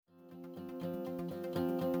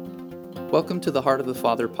Welcome to the Heart of the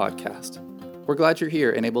Father podcast. We're glad you're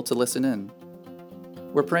here and able to listen in.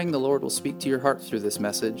 We're praying the Lord will speak to your heart through this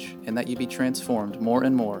message and that you be transformed more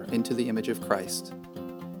and more into the image of Christ.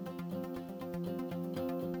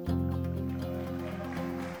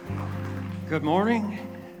 Good morning.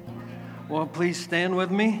 Well, please stand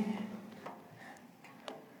with me.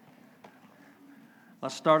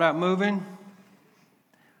 Let's start out moving.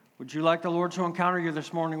 Would you like the Lord to encounter you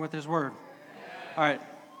this morning with His Word? All right,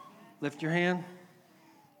 lift your hand.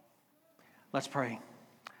 Let's pray.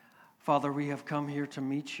 Father, we have come here to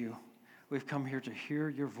meet you. We've come here to hear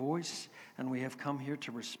your voice, and we have come here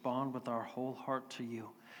to respond with our whole heart to you.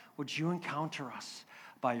 Would you encounter us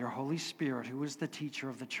by your Holy Spirit, who is the teacher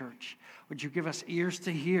of the church? Would you give us ears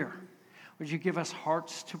to hear? Would you give us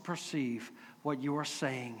hearts to perceive what you are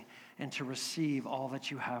saying and to receive all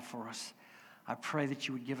that you have for us? I pray that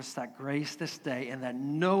you would give us that grace this day and that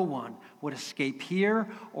no one would escape here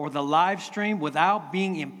or the live stream without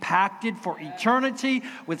being impacted for eternity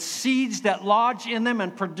with seeds that lodge in them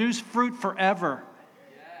and produce fruit forever.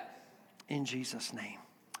 In Jesus' name,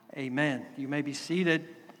 amen. You may be seated.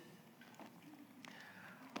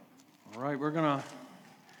 All right, we're going to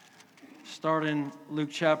start in Luke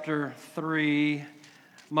chapter 3.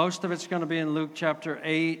 Most of it's going to be in Luke chapter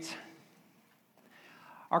 8.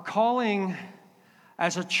 Our calling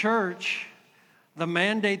as a church, the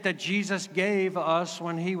mandate that Jesus gave us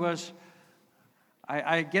when he was,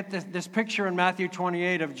 I get this picture in Matthew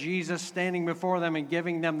 28 of Jesus standing before them and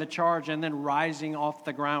giving them the charge and then rising off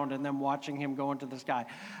the ground and then watching him go into the sky.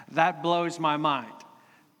 That blows my mind.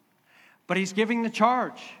 But he's giving the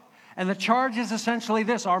charge. And the charge is essentially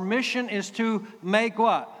this. Our mission is to make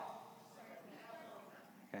what?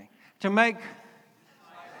 Okay. To make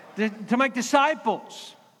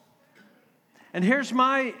disciples. And here's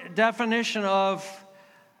my definition of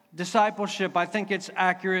discipleship. I think it's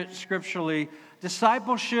accurate scripturally.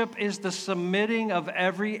 Discipleship is the submitting of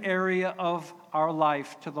every area of our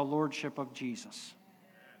life to the lordship of Jesus.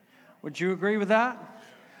 Would you agree with that?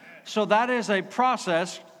 So that is a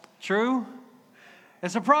process, true?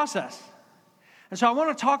 It's a process. And so I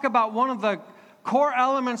want to talk about one of the core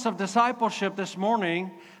elements of discipleship this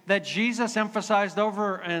morning that Jesus emphasized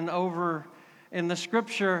over and over in the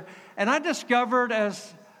scripture. And I discovered,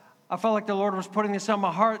 as I felt like the Lord was putting this on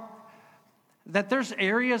my heart, that there's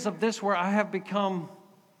areas of this where I have become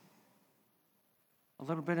a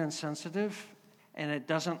little bit insensitive, and it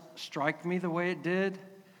doesn't strike me the way it did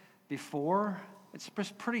before. It's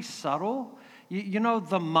pretty subtle. You know,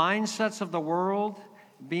 the mindsets of the world,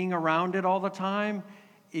 being around it all the time,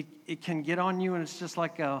 it can get on you, and it's just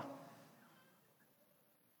like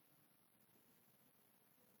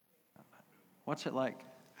what's it like?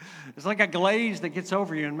 It's like a glaze that gets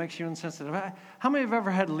over you and makes you insensitive. How many have ever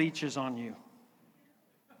had leeches on you?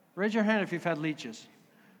 Raise your hand if you've had leeches.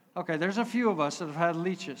 Okay, there's a few of us that have had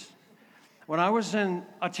leeches. When I was a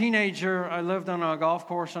teenager, I lived on a golf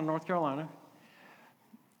course in North Carolina.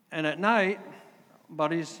 And at night,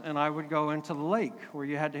 buddies and I would go into the lake where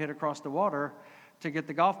you had to hit across the water to get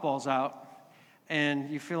the golf balls out. And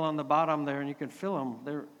you feel on the bottom there, and you can feel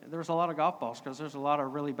them. There's a lot of golf balls because there's a lot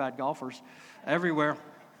of really bad golfers everywhere.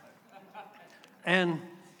 And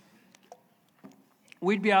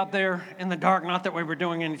we'd be out there in the dark, not that we were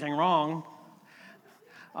doing anything wrong,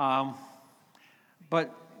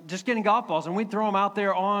 but just getting golf balls. And we'd throw them out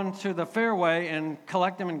there onto the fairway and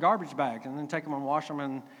collect them in garbage bags and then take them and wash them.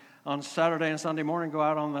 And on Saturday and Sunday morning, go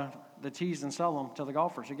out on the tees and sell them to the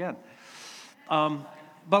golfers again.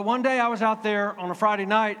 But one day I was out there on a Friday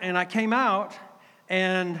night, and I came out,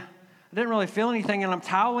 and I didn't really feel anything, and I'm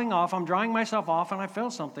toweling off, I'm drying myself off, and I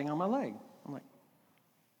feel something on my leg. I'm like,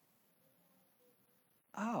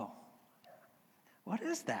 oh, what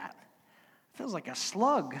is that? It feels like a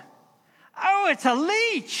slug. Oh, it's a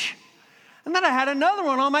leech. And then I had another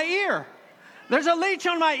one on my ear. There's a leech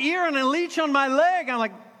on my ear and a leech on my leg. I'm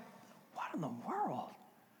like, what in the world?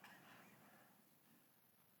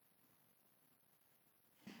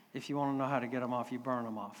 If you want to know how to get them off, you burn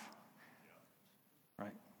them off.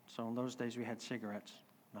 Right? So in those days we had cigarettes.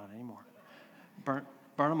 Not anymore. Burn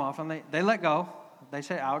them off, and they let go. They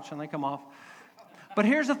say ouch, and they come off. But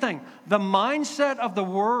here's the thing. The mindset of the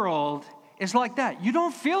world is like that. You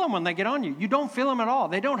don't feel them when they get on you. You don't feel them at all.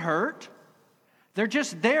 They don't hurt. They're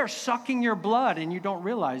just there sucking your blood, and you don't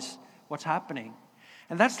realize what's happening.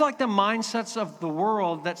 And that's like the mindsets of the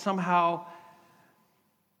world that somehow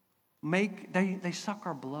they suck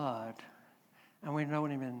our blood, and we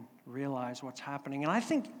don't even realize what's happening. And I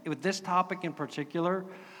think with this topic in particular,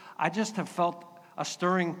 I just have felt a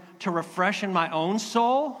stirring to refresh in my own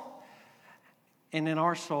soul and in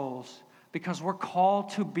our souls, because we're called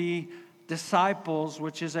to be disciples,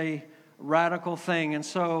 which is a radical thing. And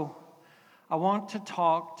so I want to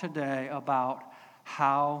talk today about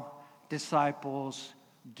how disciples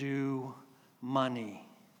do money.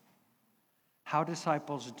 How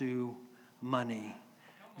disciples do money.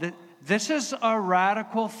 This is a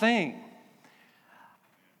radical thing.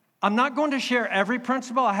 I'm not going to share every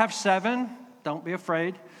principle. I have 7. Don't be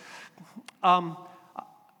afraid.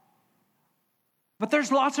 But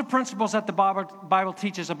there's lots of principles that the Bible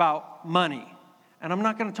teaches about money. And I'm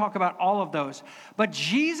not going to talk about all of those. But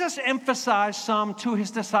Jesus emphasized some to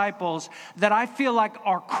his disciples that I feel like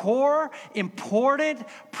are core, important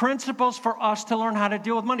principles for us to learn how to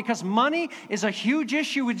deal with money. Because money is a huge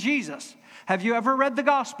issue with Jesus. Have you ever read the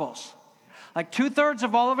Gospels? Like 2/3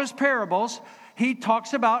 of all of his parables, he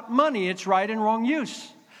talks about money, its right and wrong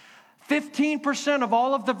use. 15% of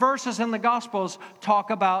all of the verses in the Gospels talk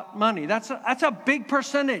about money. That's a big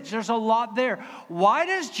percentage. There's a lot there. Why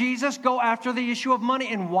does Jesus go after the issue of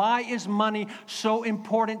money, and why is money so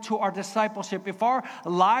important to our discipleship? If our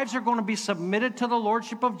lives are going to be submitted to the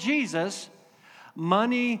lordship of Jesus,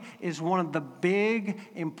 money is one of the big,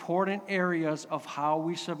 important areas of how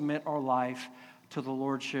we submit our life to the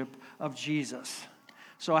lordship of Jesus.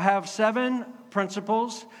 So I have 7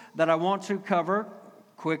 principles that I want to cover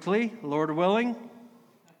quickly, Lord willing.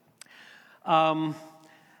 Luke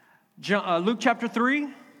chapter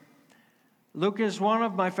 3. Luke is one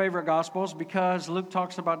of my favorite Gospels because Luke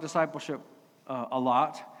talks about discipleship a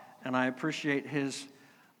lot, and I appreciate his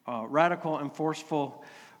radical and forceful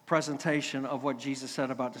presentation of what Jesus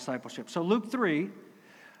said about discipleship. So Luke 3,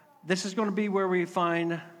 this is going to be where we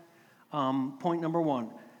find point number 1.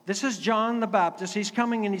 This is John the Baptist. He's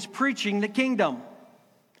coming and he's preaching the kingdom.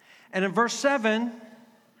 And in verse 7,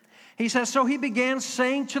 he says, so he began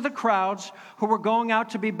saying to the crowds who were going out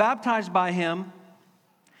to be baptized by him,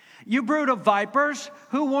 you brood of vipers,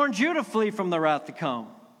 who warned you to flee from the wrath to come?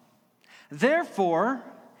 Therefore,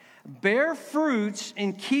 bear fruits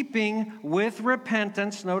in keeping with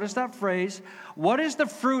repentance. Notice that phrase. What is the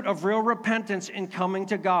fruit of real repentance in coming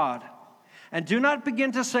to God? And do not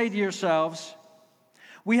begin to say to yourselves,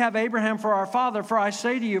 we have Abraham for our father, for I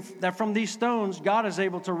say to you that from these stones God is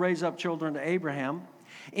able to raise up children to Abraham.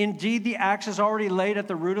 Indeed, the axe is already laid at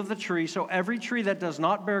the root of the tree, so every tree that does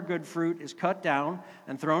not bear good fruit is cut down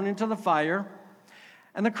and thrown into the fire.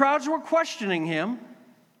 And the crowds were questioning him.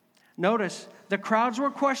 Notice, the crowds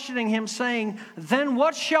were questioning him, saying, then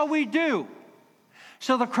what shall we do?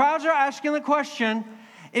 So the crowds are asking the question,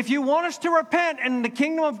 if you want us to repent and the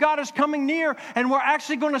kingdom of God is coming near and we're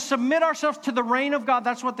actually going to submit ourselves to the reign of God,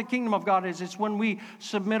 that's what the kingdom of God is. It's when we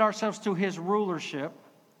submit ourselves to his rulership.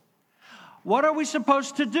 What are we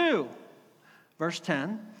supposed to do? Verse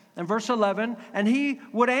 10 and verse 11, and he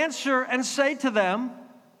would answer and say to them,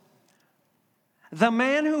 the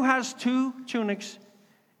man who has 2 tunics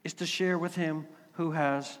is to share with him who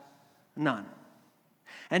has none.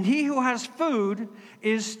 And he who has food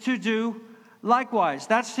is to do likewise.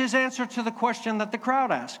 That's his answer to the question that the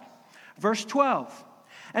crowd asked. Verse 12,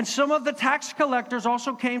 and some of the tax collectors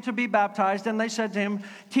also came to be baptized, and they said to him,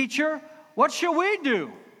 teacher, what shall we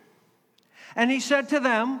do? And he said to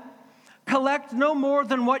them, collect no more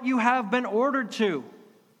than what you have been ordered to.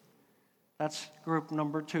 That's group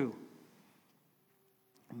number 2.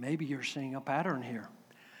 Maybe you're seeing a pattern here.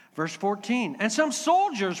 Verse 14, and some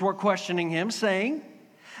soldiers were questioning him, saying,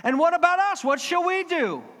 and what about us? What shall we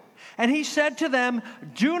do? And he said to them,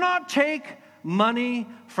 do not take money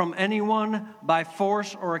from anyone by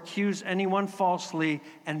force or accuse anyone falsely,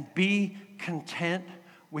 and be content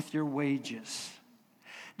with your wages.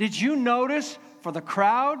 Did you notice for the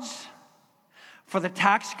crowds, for the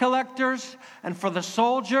tax collectors, and for the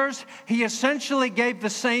soldiers, he essentially gave the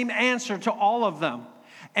same answer to all of them.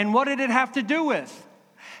 And what did it have to do with?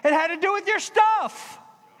 It had to do with your stuff.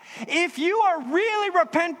 If you are really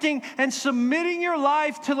repenting and submitting your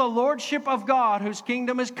life to the lordship of God, whose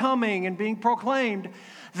kingdom is coming and being proclaimed,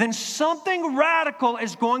 then something radical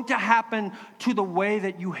is going to happen to the way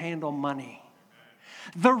that you handle money.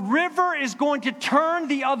 The river is going to turn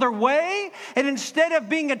the other way, and instead of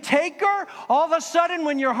being a taker, all of a sudden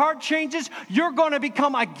when your heart changes, you're going to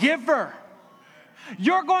become a giver.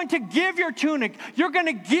 You're going to give your tunic. You're going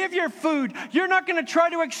to give your food. You're not going to try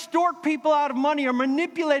to extort people out of money or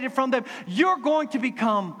manipulate it from them. You're going to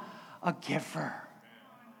become a giver.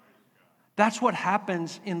 That's what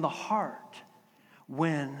happens in the heart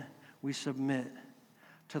when we submit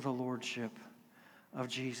to the lordship of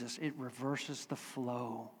Jesus. It reverses the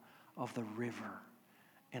flow of the river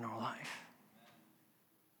in our life.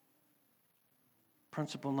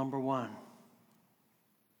 Principle number 1.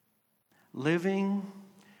 Living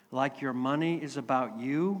like your money is about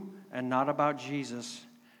you and not about Jesus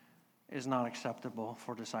is not acceptable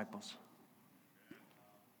for disciples.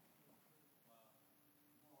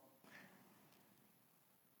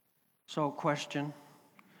 So, question,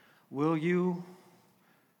 will you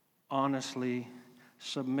honestly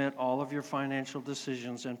submit all of your financial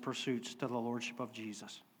decisions and pursuits to the Lordship of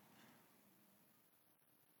Jesus?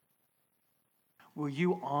 Will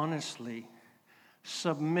you honestly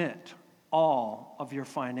submit all of your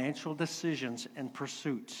financial decisions and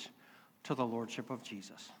pursuits to the Lordship of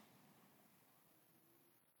Jesus?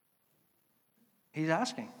 He's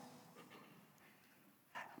asking.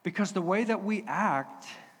 Because the way that we act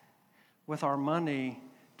with our money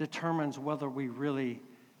determines whether we really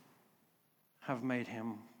have made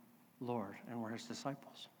him Lord and we're his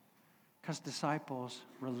disciples. Because disciples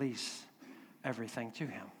release everything to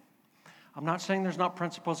him. I'm not saying there's not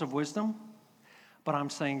principles of wisdom, but I'm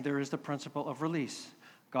saying there is the principle of release.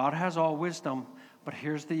 God has all wisdom, but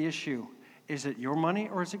here's the issue. Is it your money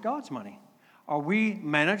or is it God's money? Are we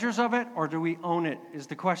managers of it or do we own it is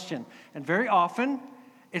the question. And very often,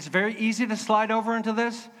 it's very easy to slide over into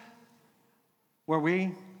this where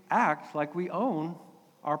we act like we own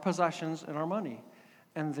our possessions and our money.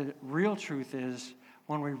 And the real truth is,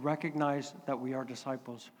 when we recognize that we are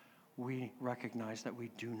disciples, we recognize that we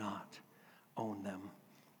do not own them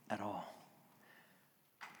at all.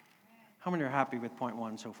 How many are happy with point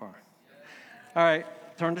 1 so far? All right,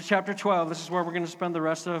 turn to chapter 12. This is where we're going to spend the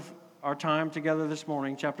rest of our time together this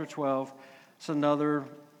morning. Chapter 12. It's another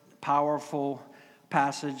powerful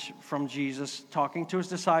passage from Jesus talking to his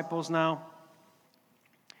disciples now.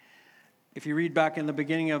 If you read back in the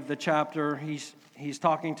beginning of the chapter, he's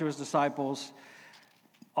talking to his disciples.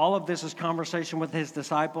 All of this is conversation with his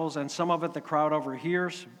disciples, and some of it the crowd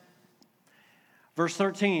overhears. Verse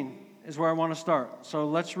 13 is where I want to start. So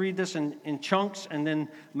let's read this in chunks and then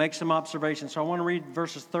make some observations. So I want to read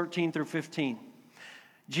verses 13 through 15.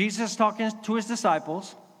 Jesus is talking to his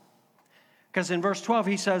disciples, because in verse 12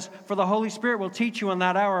 he says, "For the Holy Spirit will teach you in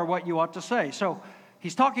that hour what you ought to say." So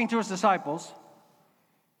he's talking to his disciples.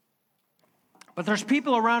 But there's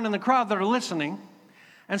people around in the crowd that are listening.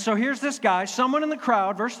 And so here's this guy. Someone in the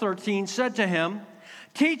crowd, verse 13, said to him,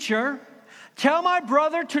 "Teacher, tell my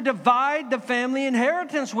brother to divide the family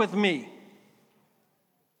inheritance with me."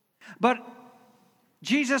 But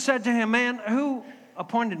Jesus said to him, "Man, who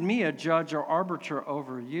appointed me a judge or arbiter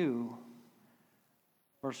over you?"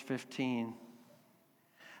 Verse 15.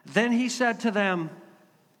 Then he said to them,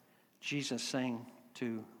 Jesus saying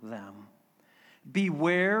to them,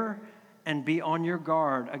 "Beware and be on your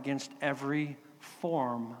guard against every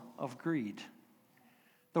form of greed."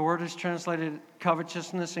 The word is translated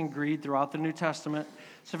covetousness and greed throughout the New Testament.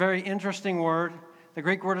 It's a very interesting word. The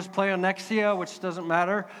Greek word is pleonexia, which doesn't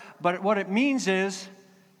matter. But what it means is,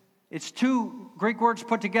 it's two Greek words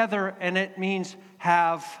put together, and it means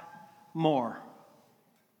have more.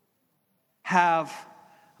 Have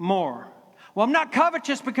more. Well, I'm not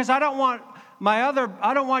covetous because I don't want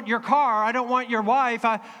your car, I don't want your wife.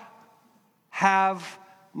 Have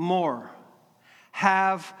more.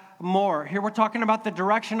 Have more. Here we're talking about the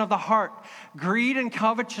direction of the heart. Greed and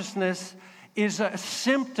covetousness is a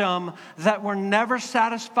symptom that we're never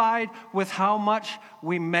satisfied with how much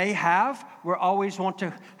we may have. We always want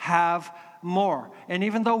to have more. And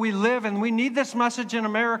even though we live, and we need this message in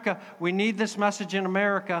America, we need this message in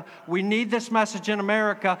America, we need this message in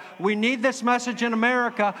America, we need this message in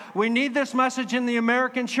America, we need this message in the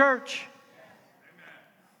American church.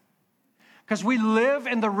 Because we live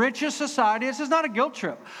in the richest society. This is not a guilt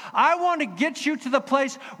trip. I want to get you to the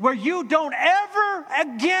place where you don't ever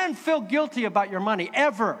again feel guilty about your money,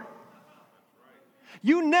 ever.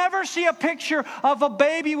 You never see a picture of a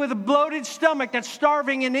baby with a bloated stomach that's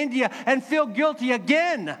starving in India and feel guilty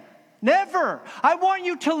again. Never. I want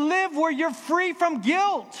you to live where you're free from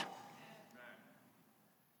guilt.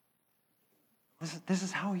 This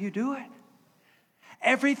is how you do it.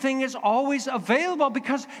 Everything is always available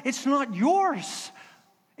because it's not yours.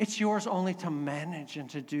 It's yours only to manage and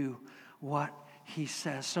to do what he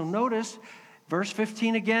says. So notice, verse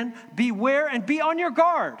 15 again, beware and be on your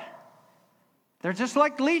guard. They're just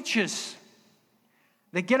like leeches.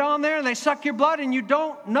 They get on there and they suck your blood and you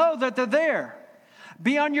don't know that they're there.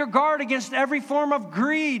 Be on your guard against every form of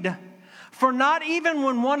greed. For not even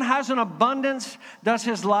when one has an abundance does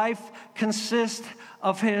his life consist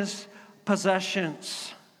of his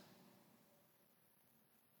possessions.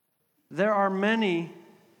 There are many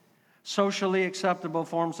socially acceptable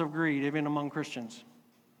forms of greed, even among Christians.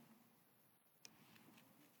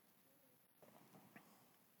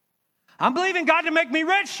 I'm believing God to make me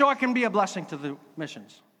rich so I can be a blessing to the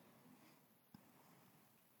missions.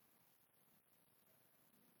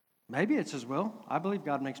 Maybe it's His will. I believe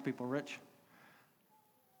God makes people rich.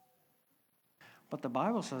 But the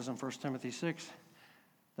Bible says in 1 Timothy 6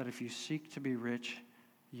 that if you seek to be rich,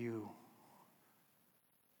 you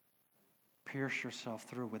pierce yourself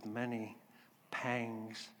through with many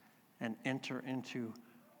pangs and enter into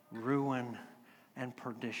ruin and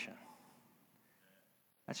perdition.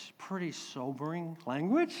 That's pretty sobering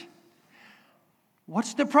language.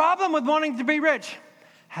 What's the problem with wanting to be rich?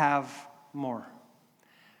 Have more.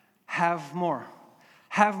 Have more.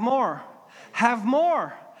 Have more. Have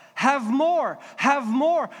more. Have more. Have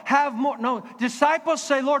more. Have more. No, disciples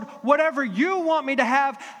say, Lord, whatever you want me to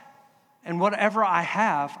have, and whatever I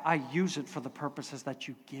have, I use it for the purposes that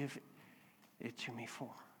you give it to me for,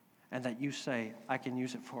 and that you say I can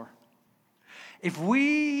use it for. If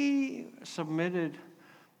we submitted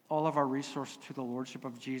all of our resources to the Lordship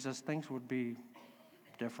of Jesus, things would be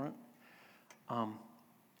different.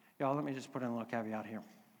 Y'all, let me just put in a little caveat here.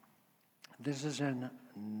 This is in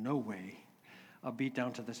no way a beat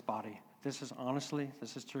down to this body. This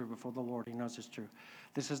is true before the Lord. He knows it's true.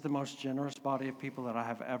 This is the most generous body of people that I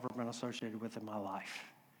have ever been associated with in my life.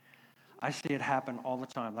 I see it happen all the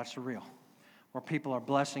time. That's real. Where people are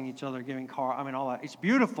blessing each other, giving all that. It's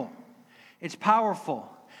beautiful. It's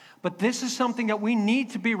powerful. But this is something that we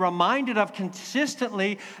need to be reminded of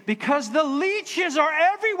consistently because the leeches are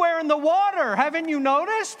everywhere in the water. Haven't you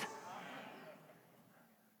noticed?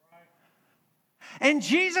 And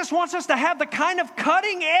Jesus wants us to have the kind of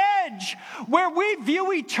cutting edge where we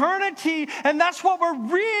view eternity, and that's what we're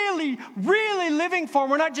really, really living for.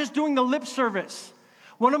 We're not just doing the lip service.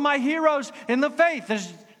 One of my heroes in the faith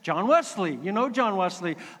is John Wesley. You know John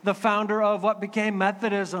Wesley, the founder of what became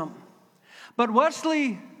Methodism. But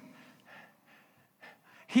Wesley,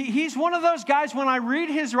 he's one of those guys, when I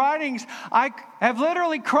read his writings, I have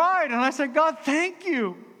literally cried, and I said, God, thank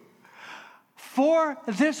you for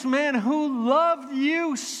this man who loved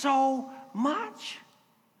you so much.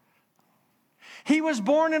 He was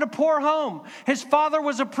born in a poor home. His father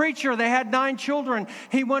was a preacher. They had 9 children.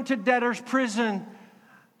 He went to debtor's prison.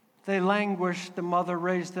 They languished. The mother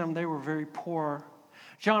raised them. They were very poor.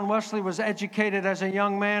 John Wesley was educated as a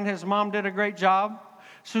young man. His mom did a great job.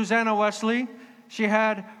 Susanna Wesley, she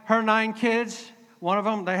had her 9 kids. One of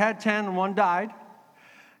them, they had 10, and one died.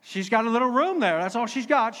 She's got a little room there. That's all she's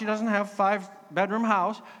got. She doesn't have a 5-bedroom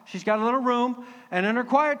house. She's got a little room. And in her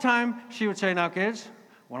quiet time, she would say, now, kids,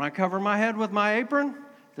 when I cover my head with my apron,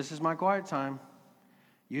 this is my quiet time.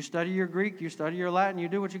 You study your Greek, you study your Latin, you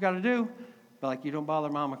do what you got to do. But like, you don't bother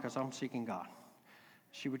Mama because I'm seeking God.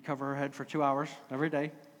 She would cover her head for 2 hours every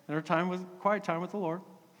day in her quiet time with the Lord.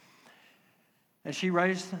 And she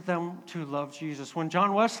raised them to love Jesus. When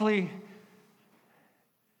John Wesley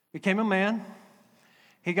became a man,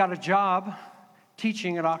 he got a job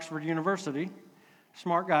teaching at Oxford University.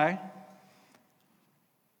 Smart guy.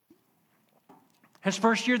 His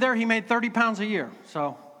first year there, he made 30 pounds a year.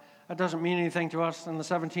 So that doesn't mean anything to us in the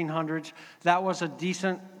 1700s. That was a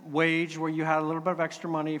decent wage where you had a little bit of extra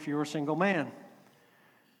money if you were a single man.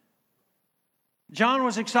 John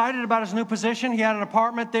was excited about his new position. He had an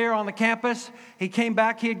apartment there on the campus. He came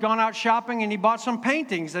back. He had gone out shopping, and he bought some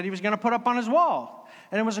paintings that he was going to put up on his wall.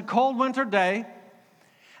 And it was a cold winter day.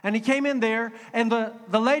 And he came in there, and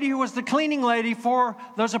the lady who was the cleaning lady for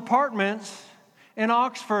those apartments in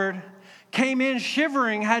Oxford came in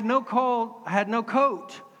shivering, had no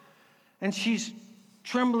coat. And she's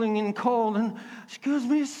trembling and cold, and, excuse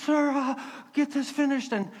me, sir, I'll get this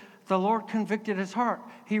finished. And the Lord convicted his heart.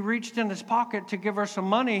 He reached in his pocket to give her some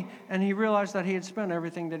money, and he realized that he had spent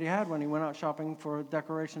everything that he had when he went out shopping for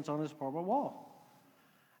decorations on his apartment wall.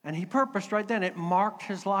 And he purposed right then. It marked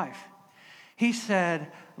his life. He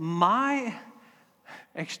said, my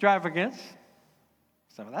extravagance.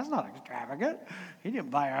 So that's not extravagant. He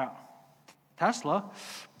didn't buy a Tesla.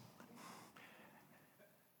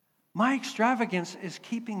 My extravagance is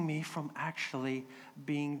keeping me from actually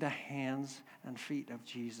being the hands and feet of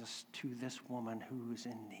Jesus to this woman who is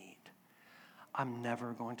in need. I'm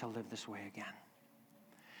never going to live this way again.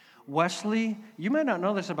 Wesley, you may not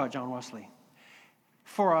know this about John Wesley.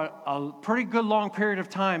 For a pretty good long period of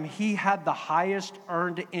time, he had the highest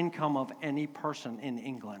earned income of any person in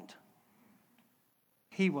England.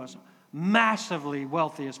 He was massively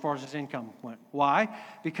wealthy as far as his income went. Why?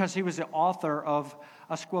 Because he was the author of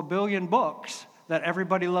a squabillion books that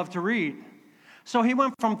everybody loved to read. So he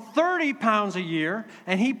went from 30 pounds a year,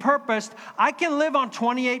 and he purposed, I can live on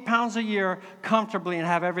 28 pounds a year comfortably and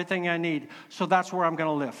have everything I need. So that's where I'm going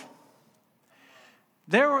to live.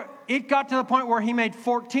 It got to the point where he made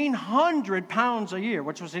 1,400 pounds a year,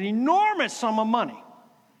 which was an enormous sum of money.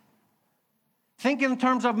 Think in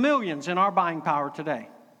terms of millions in our buying power today.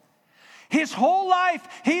 His whole life,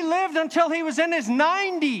 he lived until he was in his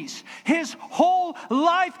 90s. His whole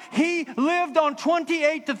life, he lived on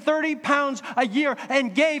 28 to 30 pounds a year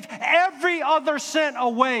and gave every other cent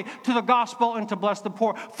away to the gospel and to bless the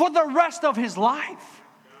poor for the rest of his life.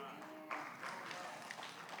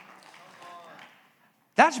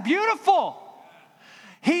 That's beautiful.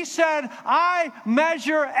 He said, I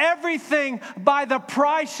measure everything by the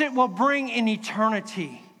price it will bring in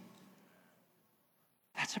eternity.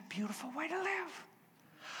 That's a beautiful way to live.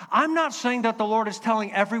 I'm not saying that the Lord is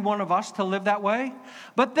telling every one of us to live that way,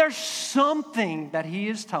 but there's something that he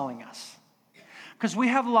is telling us. Because we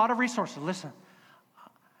have a lot of resources. Listen,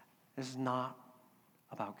 this is not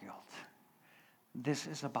about guilt. This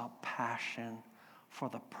is about passion for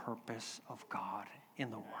the purpose of God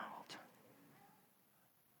in the world.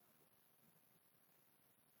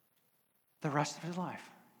 The rest of his life,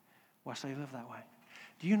 Wesley lived that way.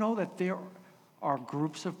 Do you know that there are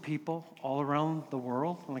groups of people all around the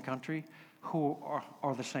world, in the country, who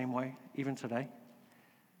are the same way, even today?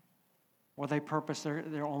 Where they purpose,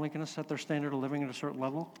 they're only going to set their standard of living at a certain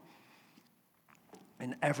level.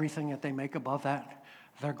 And everything that they make above that,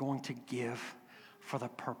 they're going to give for the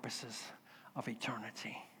purposes of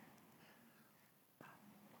eternity.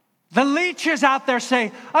 The leeches out there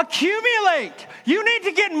say, accumulate. You need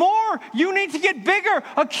to get more. You need to get bigger.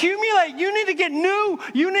 Accumulate. You need to get new.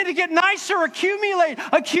 You need to get nicer. Accumulate.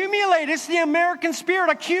 Accumulate. It's the American spirit.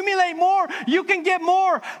 Accumulate more. You can get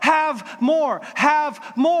more. Have more.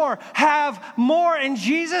 Have more. Have more. And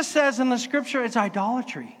Jesus says in the scripture, it's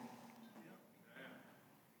idolatry.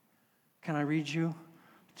 Can I read you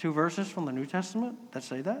 2 verses from the New Testament that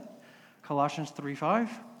say that? Colossians 3:5.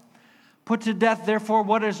 Put to death, therefore,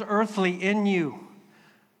 what is earthly in you: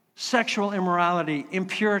 sexual immorality,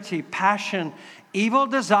 impurity, passion, evil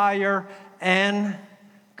desire, and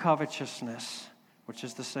covetousness, which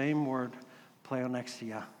is the same word,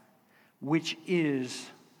 pleonexia, which is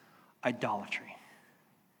idolatry.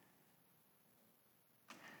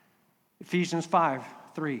 Ephesians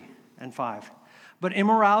 5:3 and 5. But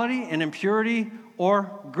immorality and impurity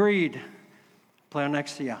or greed,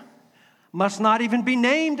 pleonexia, must not even be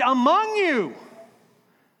named among you,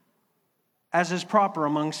 as is proper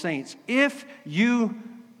among saints, if you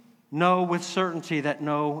know with certainty that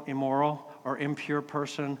no immoral or impure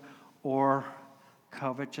person or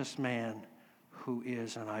covetous man who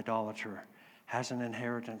is an idolater has an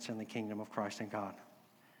inheritance in the kingdom of Christ and God.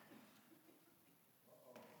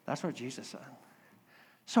 That's what Jesus said.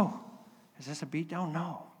 So, is this a beatdown?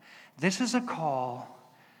 No. This is a call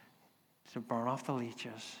to burn off the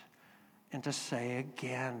leeches and to say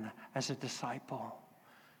again as a disciple,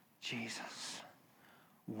 Jesus,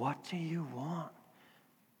 what do you want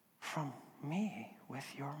from me with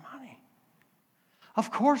your money?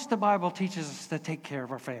 Of course the Bible teaches us to take care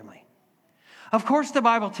of our family. Of course the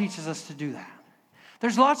Bible teaches us to do that.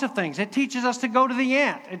 There's lots of things. It teaches us to go to the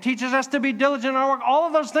ant. It teaches us to be diligent in our work. All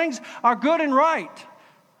of those things are good and right.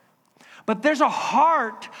 But there's a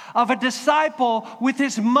heart of a disciple with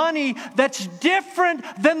his money that's different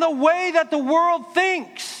than the way that the world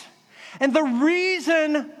thinks. And the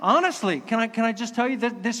reason, honestly, can I just tell you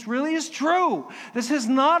that this really is true? This is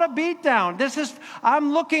not a beatdown.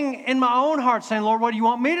 I'm looking in my own heart saying, Lord, what do you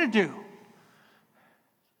want me to do?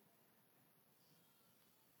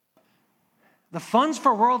 The funds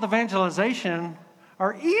for world evangelization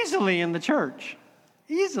are easily in the church.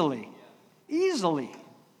 Easily.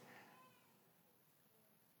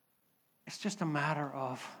 It's just a matter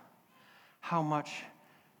of how much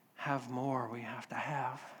have more we have to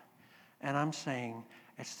have. And I'm saying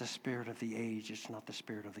it's the spirit of the age. It's not the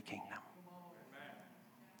spirit of the kingdom.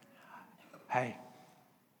 Hey,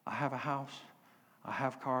 I have a house. I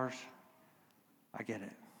have cars. I get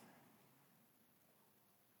it.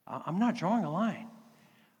 I'm not drawing a line.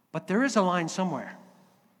 But there is a line somewhere.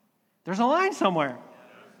 There's a line somewhere.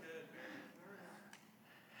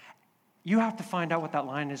 You have to find out what that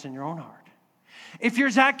line is in your own heart. If you're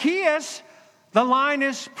Zacchaeus, the line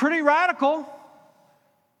is pretty radical.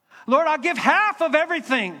 Lord, I'll give half of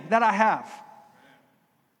everything that I have.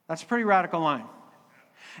 That's a pretty radical line.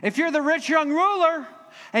 If you're the rich young ruler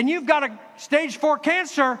and you've got a stage 4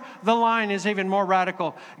 cancer, the line is even more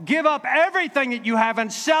radical. Give up everything that you have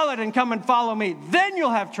and sell it and come and follow me. Then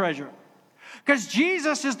you'll have treasure. Because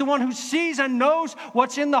Jesus is the one who sees and knows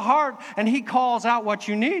what's in the heart, and he calls out what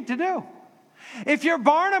you need to do. If you're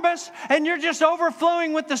Barnabas and you're just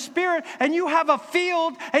overflowing with the Spirit and you have a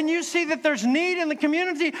field and you see that there's need in the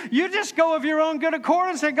community, you just go of your own good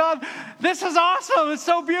accord and say, God, this is awesome. It's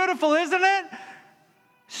so beautiful, isn't it?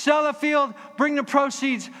 Sell a field, bring the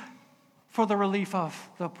proceeds, for the relief of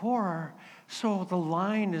the poor. So the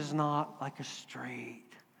line is not like a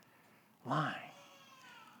straight line.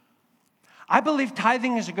 I believe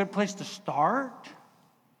tithing is a good place to start.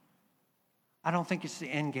 I don't think it's the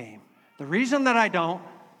end game. The reason that I don't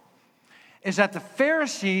is that the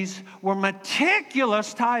Pharisees were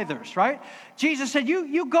meticulous tithers, right? Jesus said,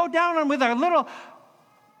 you go down and with a little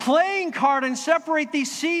playing card and separate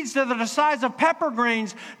these seeds that are the size of pepper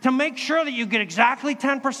grains to make sure that you get exactly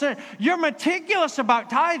 10%. You're meticulous about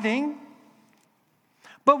tithing.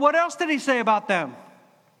 But what else did he say about them?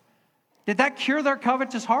 Did that cure their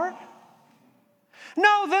covetous heart?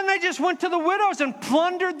 No, then they just went to the widows and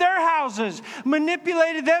plundered their houses,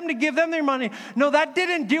 manipulated them to give them their money. No, that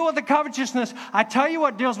didn't deal with the covetousness. I tell you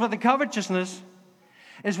what deals with the covetousness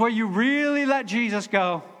is where you really let Jesus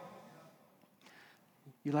go.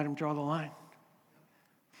 You let him draw the line.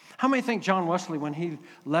 How many think John Wesley, when he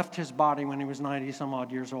left his body when he was 90 some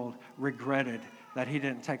odd years old, regretted that he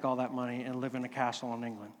didn't take all that money and live in a castle in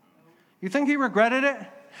England? You think he regretted it?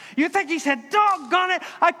 You think he said, doggone it,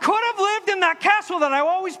 I could have lived in that castle that I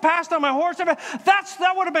always passed on my horse.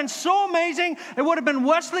 That would have been so amazing. It would have been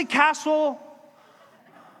Wesley Castle.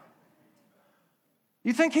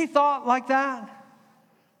 You think he thought like that?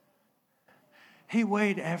 He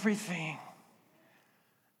weighed everything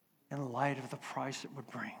in light of the price it would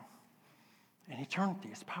bring. And eternity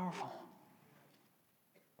is powerful.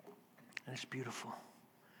 And it's beautiful.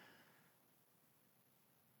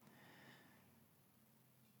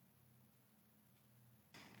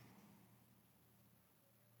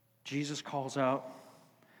 Jesus calls out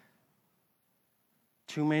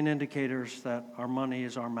two main indicators that our money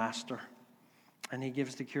is our master. And he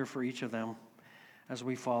gives the cure for each of them as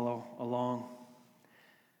we follow along.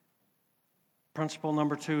 Principle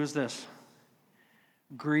number 2 is this.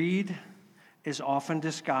 Greed is often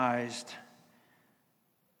disguised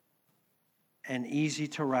and easy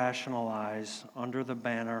to rationalize under the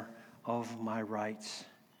banner of my rights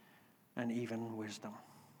and even wisdom.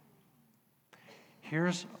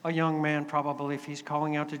 Here's a young man, probably, if he's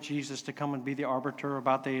calling out to Jesus to come and be the arbiter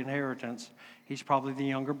about the inheritance, he's probably the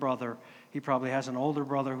younger brother. He probably has an older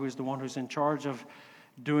brother who is the one who's in charge of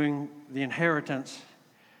doing the inheritance.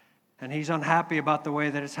 And he's unhappy about the way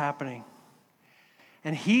that it's happening.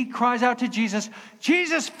 And he cries out to Jesus,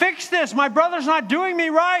 Jesus, fix this. My brother's not doing me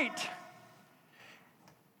right.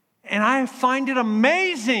 And I find it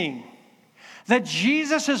amazing that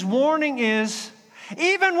Jesus' warning is,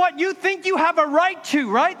 even what you think you have a right to,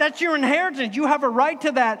 right? That's your inheritance. You have a right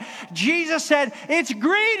to that. Jesus said, it's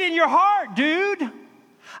greed in your heart, dude.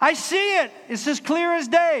 I see it. It's as clear as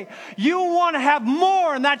day. You want to have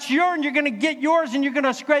more, and that's yours, and you're going to get yours, and you're going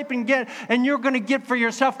to scrape and get, and you're going to get for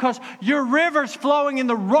yourself because your river's flowing in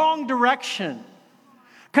the wrong direction.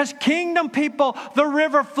 Because kingdom people, the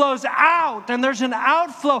river flows out, and there's an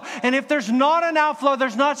outflow. And if there's not an outflow,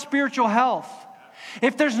 there's not spiritual health.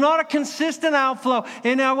 If there's not a consistent outflow,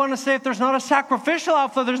 and I want to say if there's not a sacrificial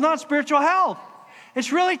outflow, there's not spiritual health.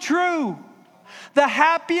 It's really true. The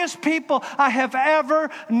happiest people I have ever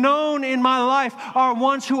known in my life are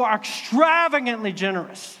ones who are extravagantly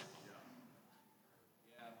generous.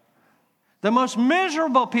 The most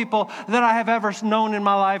miserable people that I have ever known in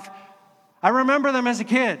my life, I remember them as a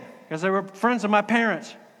kid because they were friends of my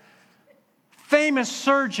parents. Famous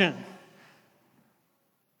surgeon.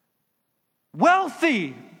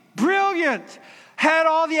 Wealthy, brilliant, had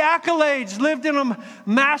all the accolades, lived in a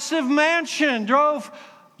massive mansion, drove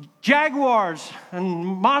Jaguars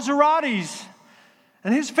and Maseratis.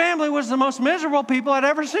 And his family was the most miserable people I'd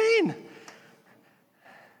ever seen.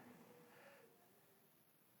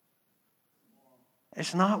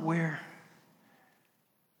 It's not where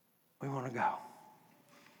we want to go.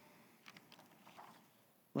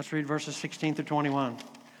 Let's read verses 16 through 21.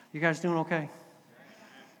 You guys doing okay?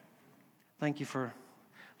 Thank you for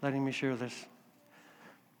letting me share this.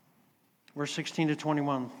 Verse 16 to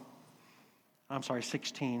 21.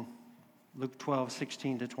 16. Luke 12,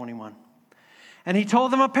 16 to 21. And he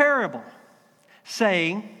told them a parable,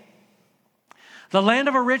 saying, the land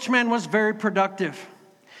of a rich man was very productive.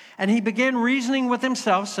 And he began reasoning with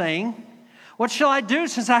himself, saying, what shall I do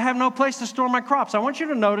since I have no place to store my crops? I want you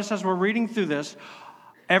to notice as we're reading through this,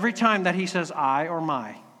 every time that he says I or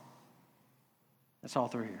my. That's all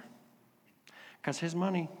through here. Because his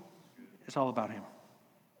money is all about him.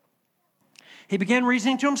 He began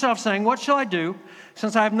reasoning to himself, saying, what shall I do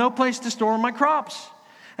since I have no place to store my crops?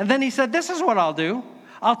 And then he said, this is what I'll do.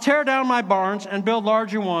 I'll tear down my barns and build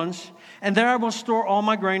larger ones, and there I will store all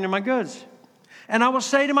my grain and my goods. And I will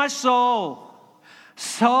say to my soul,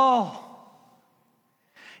 soul,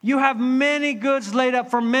 You have many goods laid up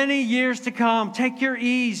for many years to come. Take your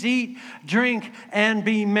ease, eat, drink, and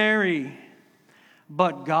be merry.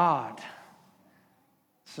 But God,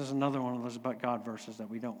 this is another one of those but God verses that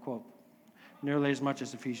we don't quote nearly as much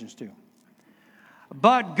as Ephesians 2.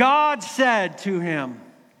 But God said to him,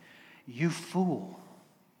 you fool.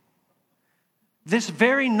 This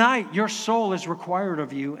very night your soul is required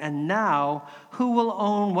of you, and now who will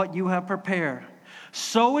own what you have prepared?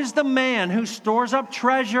 So is the man who stores up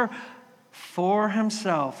treasure for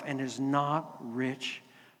himself and is not rich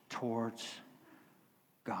towards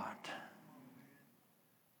God.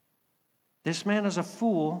 This man is a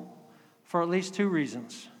fool for at least two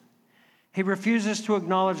reasons. He refuses to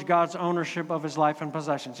acknowledge God's ownership of his life and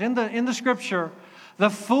possessions. In the scripture, the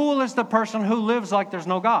fool is the person who lives like there's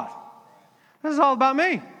no God. This is all about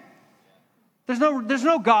me. There's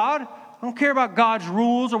no God. I don't care about God's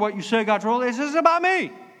rules or what you say God's rule is. This is about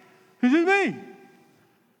me. This is me.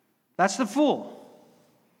 That's the fool.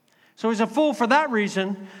 So he's a fool for that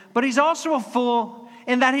reason, but he's also a fool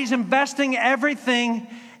in that he's investing everything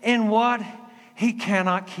in what he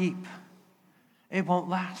cannot keep. It won't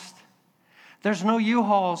last. There's no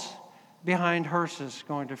U-Hauls behind hearses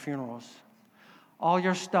going to funerals. All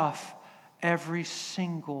your stuff, every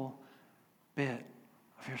single bit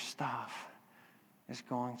of your stuff is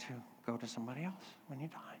going to go to somebody else when you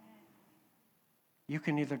die. You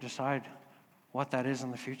can either decide what that is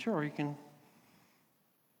in the future, or you can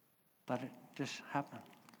let it just happen.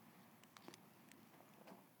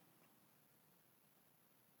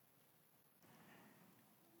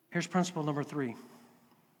 Here's principle number 3.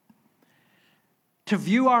 To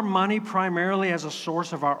view our money primarily as a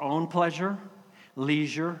source of our own pleasure,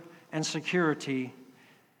 leisure, and security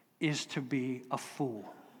is to be a fool.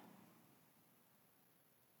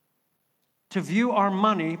 To view our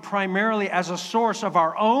money primarily as a source of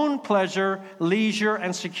our own pleasure, leisure,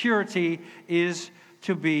 and security is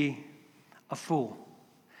to be a fool.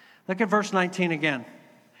 Look at verse 19 again.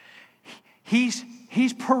 He's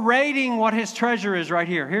parading what his treasure is right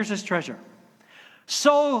here. Here's his treasure.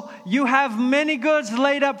 So you have many goods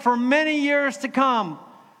laid up for many years to come.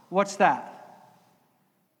 What's that?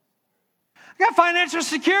 I got financial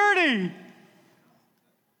security.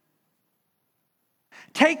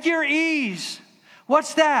 Take your ease.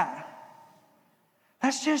 What's that?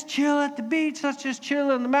 Let's just chill at the beach. Let's just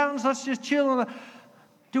chill in the mountains. Let's just chill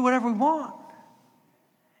do whatever we want.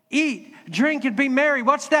 Eat, drink, and be merry.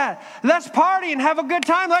 What's that? Let's party and have a good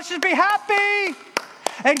time. Let's just be happy.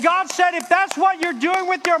 And God said, if that's what you're doing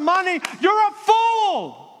with your money, you're a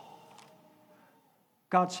fool.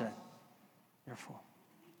 God said, you're a fool.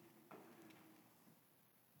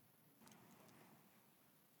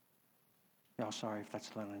 Y'all, sorry if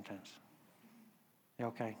that's a little intense. You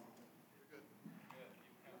okay?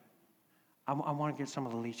 I want to get some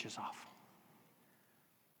of the leeches off.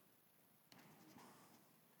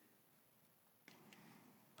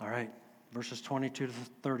 All right, verses 22 to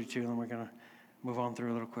 32, and then we're going to move on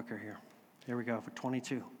through a little quicker here. Here we go, for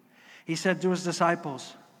 22. He said to his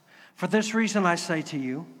disciples, for this reason I say to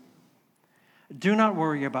you, do not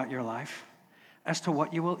worry about your life as to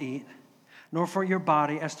what you will eat, nor for your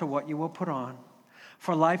body as to what you will put on.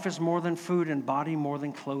 For life is more than food, and body more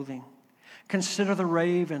than clothing. Consider the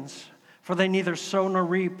ravens, for they neither sow nor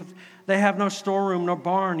reap. They have no storeroom nor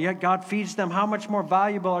barn, yet God feeds them. How much more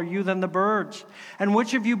valuable are you than the birds? And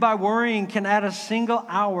which of you by worrying can add a single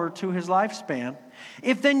hour to his lifespan?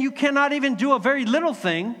 If then you cannot even do a very little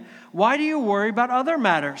thing, why do you worry about other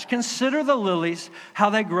matters? Consider the lilies, how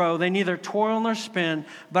they grow. They neither toil nor spin.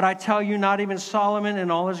 But I tell you, not even Solomon in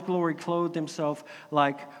all his glory clothed himself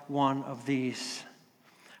like one of these.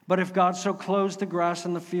 But if God so clothes the grass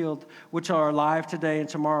in the field, which are alive today and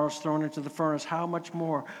tomorrow is thrown into the furnace, how much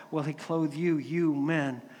more will he clothe you, you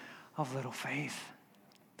men of little faith?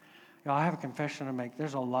 Y'all, I have a confession to make.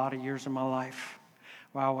 There's a lot of years in my life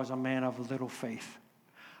where I was a man of little faith.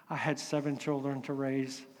 I had 7 children to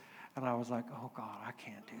raise. And I was like, oh, God, I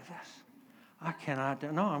can't do this. I cannot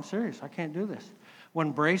do. No, I'm serious. I can't do this.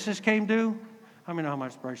 When braces came due, how many know how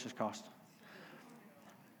much braces cost?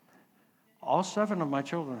 All 7 of my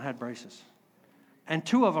children had braces. And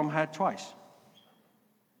 2 of them had twice.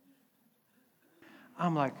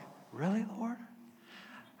 I'm like, really, Lord?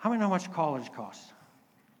 How many know how much college costs?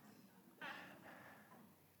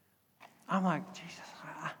 I'm like, Jesus.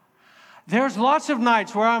 There's lots of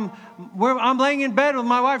nights where I'm laying in bed with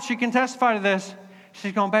my wife. She can testify to this.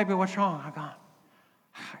 She's going, baby, what's wrong? I'm going,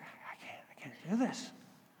 I can't do this.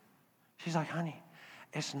 She's like, honey,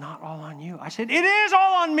 it's not all on you. I said, it is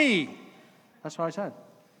all on me. That's what I said.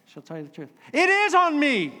 She'll tell you the truth. It is on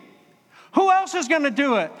me. Who else is going to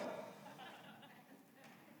do it?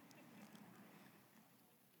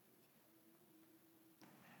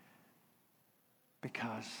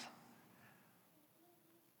 because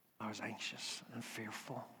I was anxious and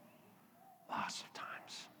fearful lots of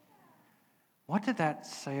times. What did that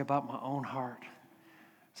say about my own heart?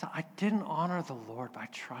 So I didn't honor the Lord by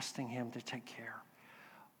trusting him to take care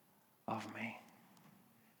of me.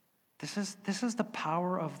 This is the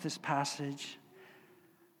power of this passage.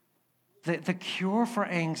 The cure for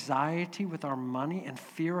anxiety with our money and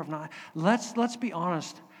fear of not. Let's be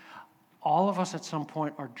honest. All of us at some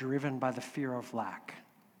point are driven by the fear of lack,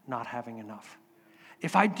 not having enough.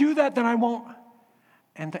 If I do that, then I won't.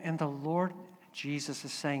 And the Lord Jesus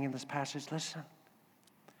is saying in this passage, listen,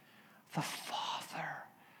 the Father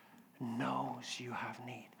knows you have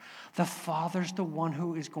need. The Father's the one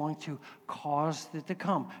who is going to cause it to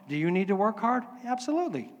come. Do you need to work hard?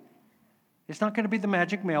 Absolutely. It's not going to be the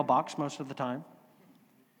magic mailbox most of the time.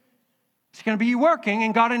 It's going to be you working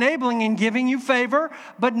and God enabling and giving you favor.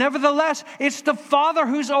 But nevertheless, it's the Father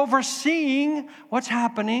who's overseeing what's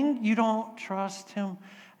happening. You don't trust him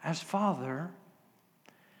as Father.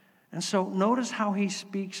 And so notice how he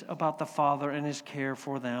speaks about the Father and his care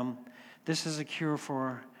for them. This is a cure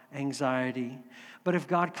for anxiety. But if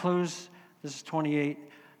God clothes, this is 28,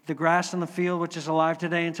 the grass in the field, which is alive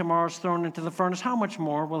today and tomorrow is thrown into the furnace, how much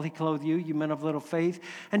more will he clothe you, you men of little faith?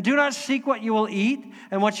 And do not seek what you will eat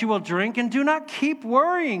and what you will drink, and do not keep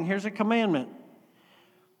worrying. Here's a commandment.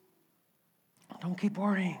 Don't keep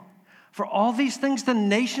worrying. For all these things the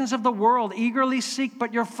nations of the world eagerly seek,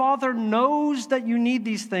 but your Father knows that you need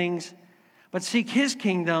these things. But seek his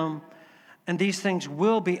kingdom, and these things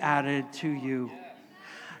will be added to you.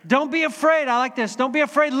 Don't be afraid. I like this. Don't be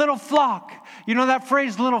afraid, little flock. You know that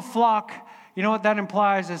phrase, little flock, you know what that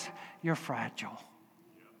implies is you're fragile.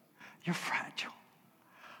 You're fragile.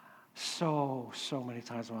 So many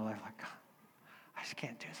times in my life, like, I just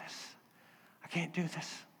can't do this. I can't do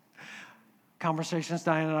this. Conversations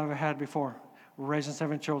Diane and I have had before. We're raising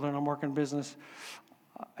 7 children. I'm working business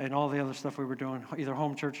and all the other stuff we were doing, either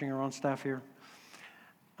home churching or on staff here.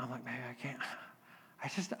 I'm like, man, I can't.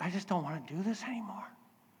 I just don't want to do this anymore.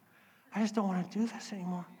 I just don't want to do this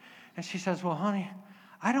anymore. And she says, well, honey,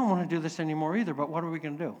 I don't want to do this anymore either, but what are we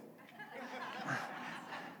going to do?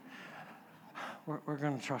 We're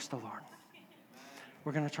going to trust the Lord.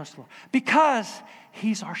 We're going to trust the Lord. Because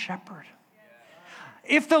he's our shepherd.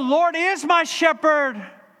 If the Lord is my shepherd,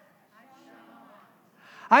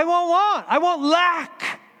 I won't want. I won't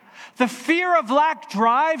lack. The fear of lack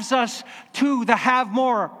drives us to the have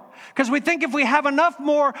more. Because we think if we have enough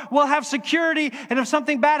more, we'll have security. And if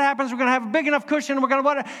something bad happens, we're going to have a big enough cushion. And we're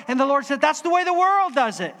going to. And the Lord said, that's the way the world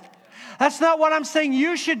does it. That's not what I'm saying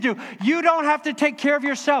you should do. You don't have to take care of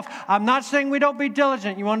yourself. I'm not saying we don't be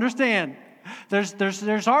diligent. You understand?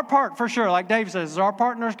 There's our part for sure. Like Dave says, there's our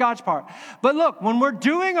part and there's God's part. But look, when we're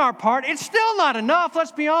doing our part, it's still not enough.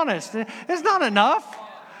 Let's be honest. It's not enough.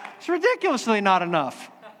 It's ridiculously not enough.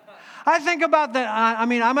 I think about that.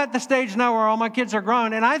 I'm at the stage now where all my kids are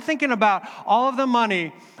grown, and I'm thinking about all of the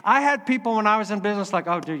money. I had people when I was in business like,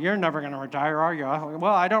 oh, dude, you're never going to retire, are you? Well,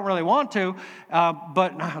 I don't really want to,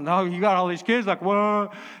 but no, you got all these kids like,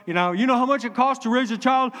 well, you know how much it costs to raise a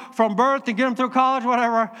child from birth to get them through college,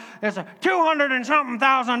 whatever. It's $200 and something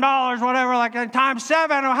thousand, whatever, like times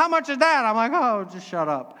 7. How much is that? I'm like, oh, just shut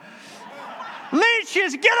up.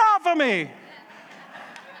 Leeches, get off of me.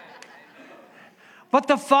 But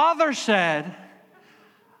the Father said,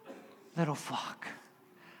 little flock,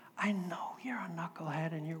 I know you're a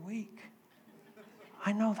knucklehead and you're weak.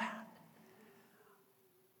 I know that.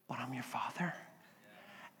 But I'm your Father,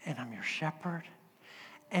 and I'm your shepherd.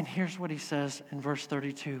 And here's what he says in verse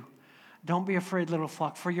 32. Don't be afraid, little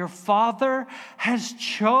flock, for your Father has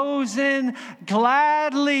chosen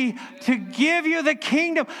gladly to give you the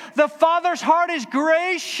kingdom. The Father's heart is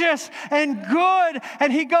gracious and good,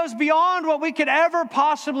 and he goes beyond what we could ever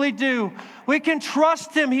possibly do. We can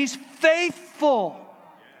trust him. He's faithful.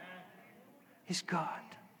 He's good.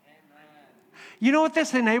 You know what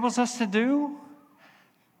this enables us to do?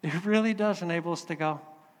 It really does enable us to go,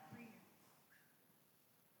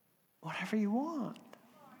 whatever you want.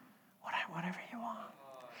 Whatever you want.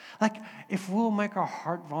 Like, if we'll make our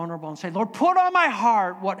heart vulnerable and say, Lord, put on my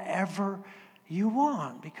heart whatever you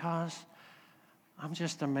want, because I'm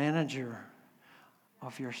just a manager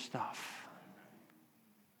of your stuff.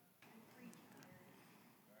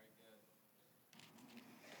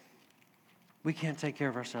 We can't take care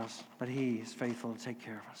of ourselves, but he is faithful to take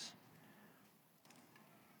care of us.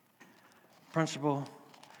 Principle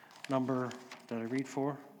number, did I read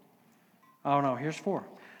 4? Oh, no, here's 4.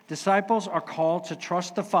 Disciples are called to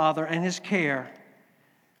trust the Father and his care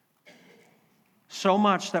so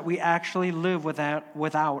much that we actually live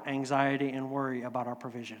without anxiety and worry about our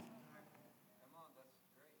provision.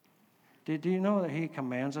 Do you know that he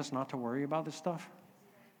commands us not to worry about this stuff?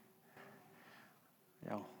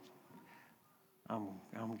 Yeah,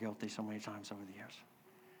 I'm guilty so many times over the years.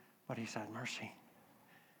 But he's had mercy.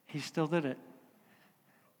 He still did it.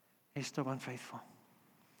 He's still been faithful.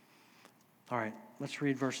 All right, let's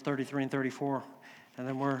read verse 33 and 34, and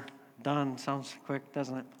then we're done. Sounds quick,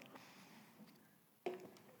 doesn't it?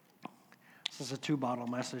 This is a 2-bottle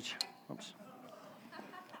message. Oops.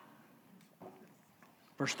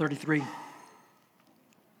 Verse 33.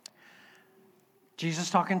 Jesus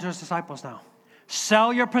talking to his disciples now.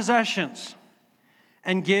 Sell your possessions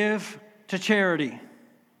and give to charity.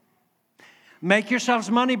 Make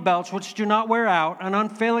yourselves money belts which do not wear out, an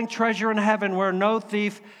unfailing treasure in heaven where no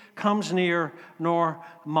thief comes near nor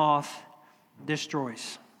moth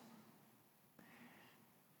destroys.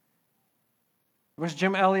 It was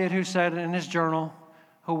Jim Elliot who said in his journal,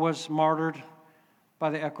 who was martyred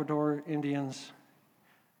by the Ecuador Indians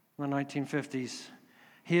in the 1950s,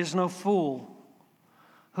 he is no fool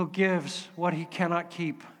who gives what he cannot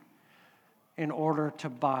keep in order to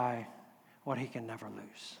buy what he can never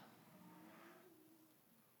lose.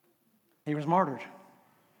 He was martyred.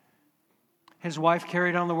 His wife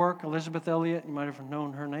carried on the work, Elizabeth Elliot, you might have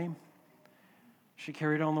known her name. She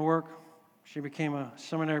carried on the work. She became a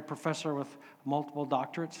seminary professor with multiple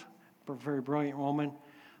doctorates, a very brilliant woman.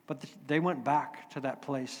 But they went back to that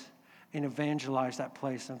place and evangelized that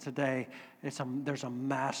place. And today, there's a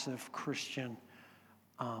massive Christian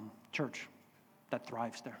church that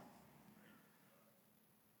thrives there.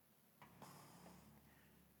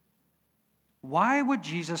 Why would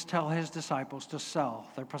Jesus tell his disciples to sell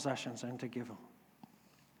their possessions and to give them?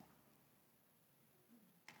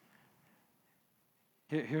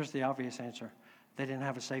 Here's the obvious answer. They didn't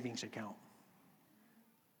have a savings account.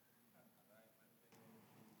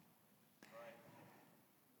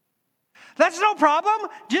 That's no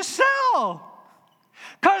problem. Just sell.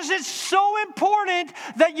 Because it's so important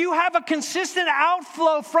that you have a consistent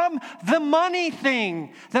outflow from the money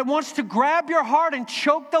thing that wants to grab your heart and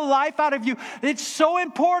choke the life out of you. It's so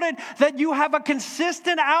important that you have a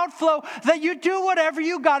consistent outflow, that you do whatever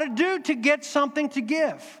you got to do to get something to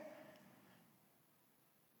give.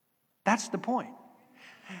 That's the point.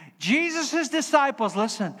 Jesus' disciples,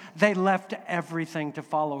 listen, they left everything to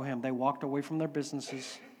follow him. They walked away from their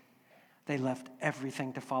businesses. They left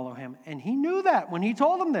everything to follow him. And he knew that when he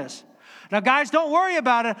told them this. Now, guys, don't worry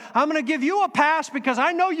about it. I'm going to give you a pass because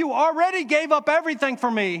I know you already gave up everything for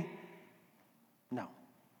me. No.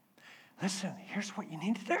 Listen, here's what you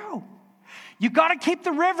need to do. You got to keep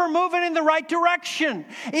the river moving in the right direction.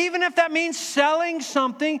 Even if that means selling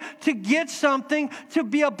something to get something, to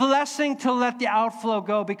be a blessing, to let the outflow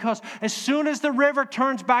go. Because as soon as the river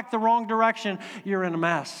turns back the wrong direction, you're in a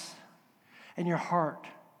mess. And your heart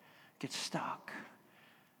gets stuck,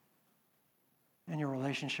 and your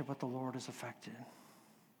relationship with the Lord is affected.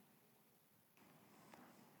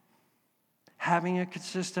 Having a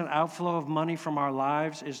consistent outflow of money from our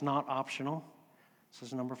lives is not optional. This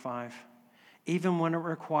is number 5. Even when it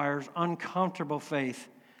requires uncomfortable faith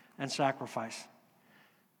and sacrifice.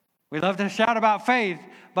 We love to shout about faith,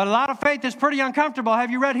 but a lot of faith is pretty uncomfortable. Have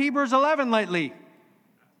you read Hebrews 11 lately?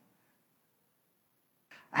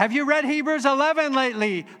 Have you read Hebrews 11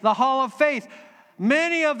 lately? The hall of faith.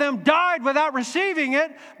 Many of them died without receiving it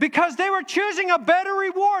because they were choosing a better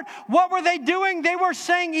reward. What were they doing? They were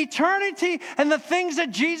saying eternity and the things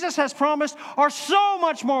that Jesus has promised are so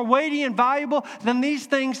much more weighty and valuable than these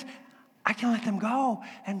things. I can let them go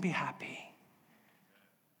and be happy,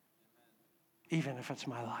 even if it's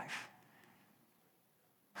my life.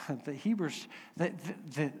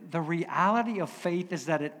 The reality of faith is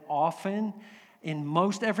that it often, in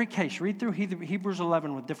most every case, read through Hebrews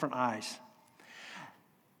 11 with different eyes.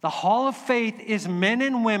 The hall of faith is men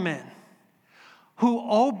and women who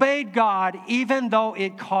obeyed God even though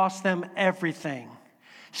it cost them everything.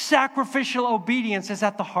 Sacrificial obedience is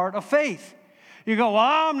at the heart of faith. You go, well,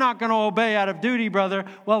 I'm not going to obey out of duty, brother.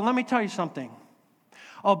 Well, let me tell you something.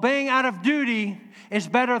 Obeying out of duty is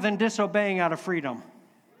better than disobeying out of freedom.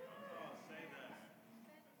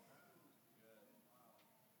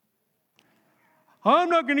 I'm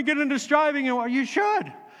not going to get into striving. You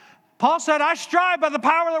should. Paul said, I strive by the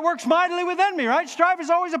power that works mightily within me, right? Strive is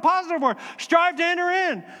always a positive word. Strive to enter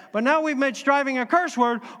in. But now we've made striving a curse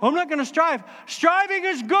word. Well, I'm not going to strive. Striving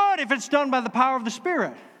is good if it's done by the power of the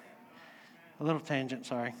Spirit. A little tangent,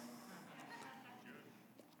 sorry.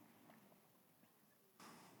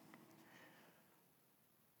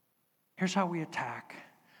 Here's how we attack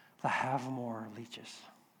the have more leeches.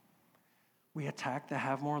 We attack the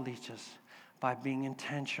have more leeches by being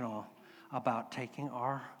intentional about taking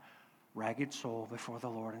our ragged soul before the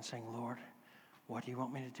Lord and saying, Lord, what do you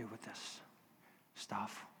want me to do with this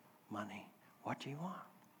stuff, money? What do you want?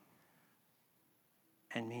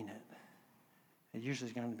 And mean it. It usually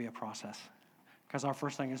is going to be a process. Because our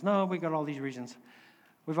first thing is, no, we got all these reasons.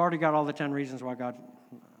 We've already got all the 10 reasons why God,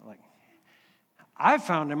 I've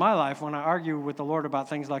found in my life when I argue with the Lord about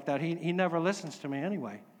things like that, he never listens to me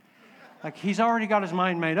anyway. He's already got his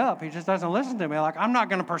mind made up. He just doesn't listen to me. I'm not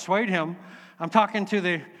going to persuade him. I'm talking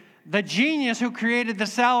to the genius who created the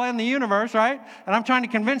cell and the universe, right? And I'm trying to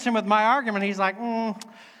convince him with my argument. He's like,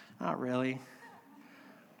 not really.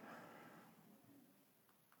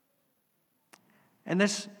 And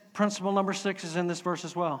this principle number 6 is in this verse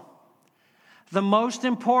as well. The most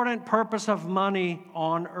important purpose of money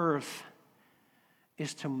on earth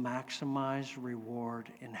is to maximize reward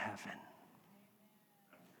in heaven.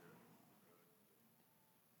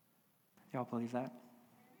 Y'all believe that?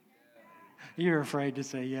 You're afraid to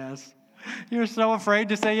say yes. You're so afraid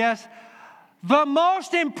to say yes. The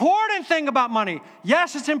most important thing about money,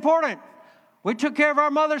 yes, it's important. We took care of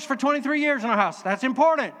our mothers for 23 years in our house. That's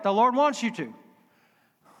important. The Lord wants you to.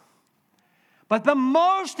 But the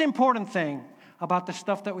most important thing about the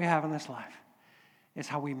stuff that we have in this life is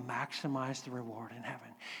how we maximize the reward in heaven.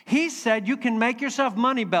 He said you can make yourself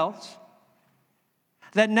money belts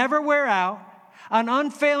that never wear out, an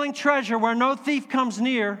unfailing treasure where no thief comes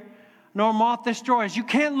near, nor moth destroys. You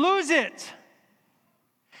can't lose it.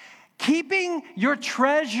 Keeping your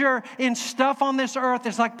treasure in stuff on this earth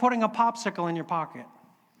is like putting a popsicle in your pocket.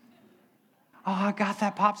 Oh, I got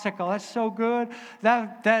that popsicle. That's so good.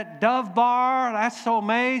 That Dove bar, that's so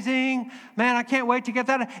amazing. Man, I can't wait to get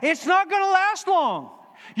that. It's not going to last long.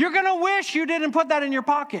 You're going to wish you didn't put that in your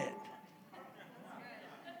pocket.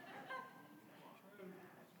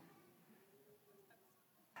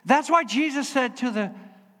 That's why Jesus said to the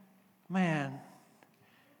man,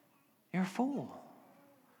 you're a fool.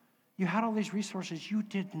 You had all these resources. You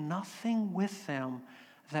did nothing with them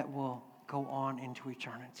that will go on into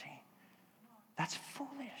eternity. That's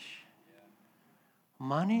foolish.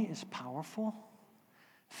 Money is powerful.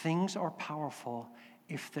 Things are powerful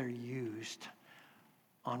if they're used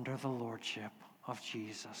under the lordship of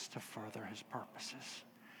Jesus to further his purposes.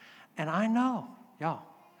 And I know, y'all,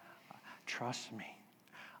 trust me,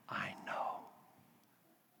 I know.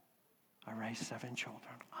 I raised 7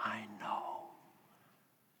 children. I know.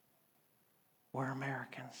 We're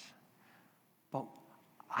Americans. But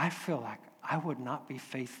I feel like I would not be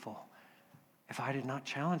faithful if I did not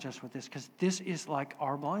challenge us with this, because this is like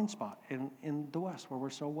our blind spot in the West where we're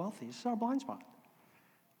so wealthy. This is our blind spot.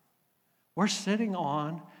 We're sitting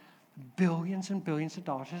on billions and billions of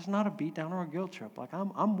dollars. It's not a beat down or a guilt trip.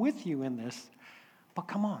 I'm with you in this. But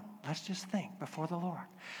come on, let's just think before the Lord.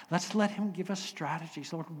 Let's let him give us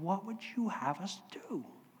strategies. Lord, what would you have us do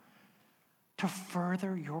to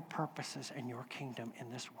further your purposes and your kingdom in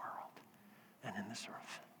this world and in this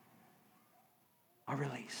earth? A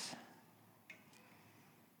release.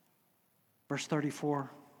 Verse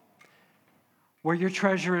 34, where your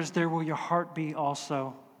treasure is, there will your heart be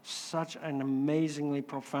also. Such an amazingly,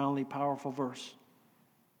 profoundly powerful verse.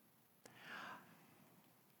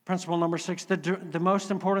 Principle number 6, the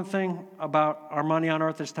most important thing about our money on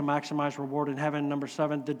earth is to maximize reward in heaven. Number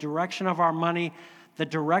 7, the direction of our money, the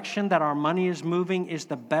direction that our money is moving is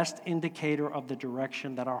the best indicator of the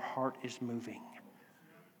direction that our heart is moving.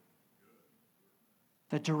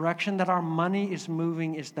 The direction that our money is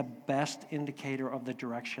moving is the best indicator of the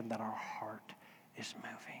direction that our heart is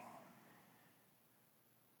moving.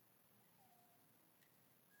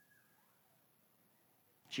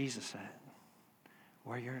 Jesus said,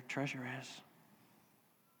 where your treasure is,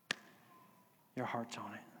 your heart's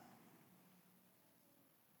on it.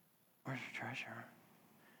 Where's your treasure?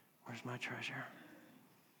 Where's my treasure?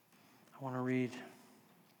 I want to read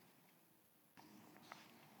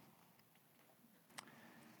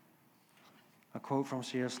a quote from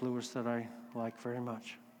C.S. Lewis that I like very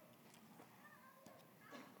much.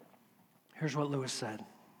 Here's what Lewis said.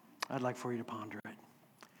 I'd like for you to ponder it.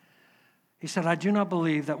 He said, I do not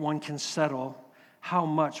believe that one can settle how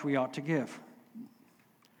much we ought to give.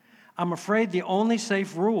 I'm afraid the only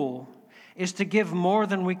safe rule is to give more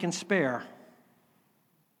than we can spare.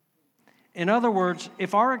 In other words,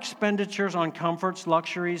 if our expenditures on comforts,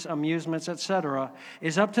 luxuries, amusements, etc.,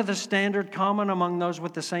 is up to the standard common among those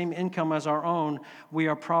with the same income as our own, we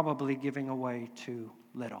are probably giving away too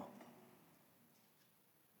little.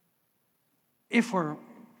 If we're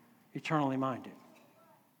eternally minded.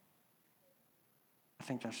 I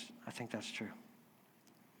think that's true.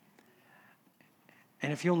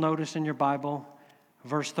 And if you'll notice in your Bible,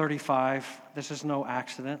 verse 35, this is no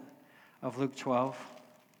accident, of Luke 12.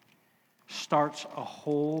 starts a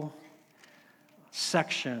whole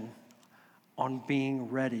section on being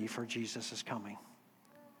ready for Jesus' coming.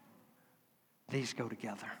 These go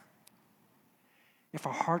together. If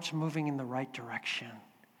our heart's moving in the right direction,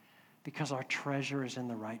 because our treasure is in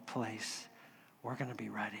the right place, we're going to be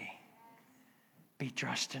ready. Be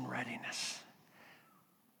dressed in readiness.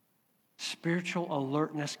 Spiritual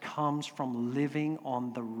alertness comes from living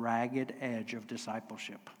on the ragged edge of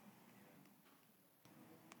discipleship.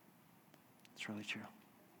 It's really true.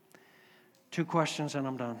 2 questions and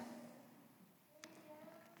I'm done.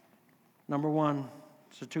 Number 1,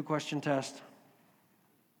 it's a 2-question test.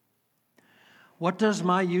 What does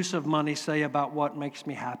my use of money say about what makes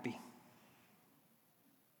me happy?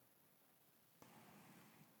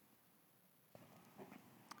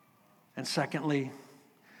 And secondly,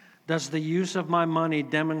 does the use of my money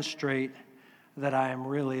demonstrate that I am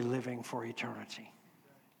really living for eternity?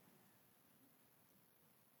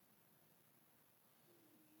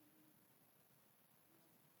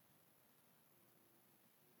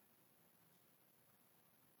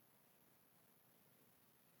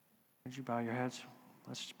 Would you bow your heads?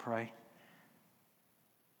 Let's just pray.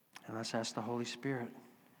 And let's ask the Holy Spirit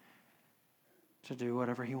to do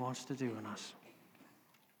whatever He wants to do in us.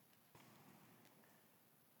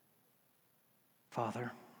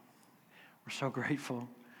 Father, we're so grateful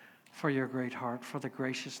for your great heart, for the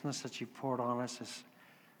graciousness that you've poured on us is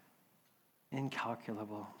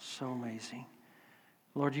incalculable, so amazing.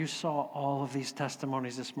 Lord, you saw all of these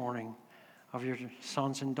testimonies this morning of your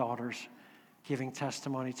sons and daughters giving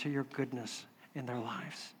testimony to your goodness in their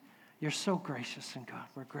lives. You're so gracious and good.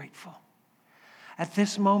 We're grateful. At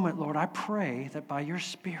this moment, Lord, I pray that by your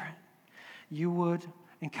Spirit, you would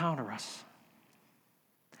encounter us,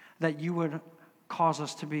 that you would cause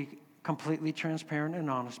us to be completely transparent and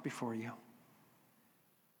honest before you.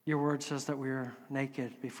 Your word says that we're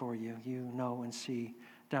naked before you. You know and see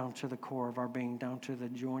down to the core of our being, down to the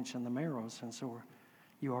joints and the marrows, and so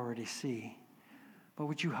you already see. But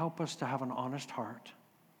would you help us to have an honest heart?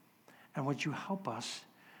 And would you help us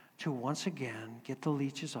to once again get the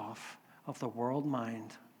leeches off of the world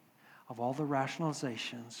mind, of all the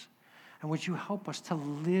rationalizations? And would you help us to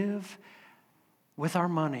live with our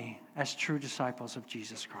money as true disciples of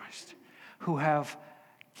Jesus Christ, who have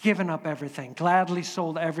given up everything, gladly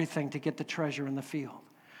sold everything to get the treasure in the field?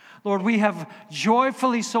 Lord, we have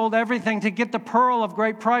joyfully sold everything to get the pearl of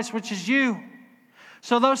great price, which is you.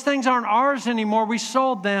 So those things aren't ours anymore. We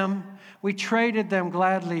sold them. We traded them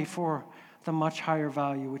gladly for the much higher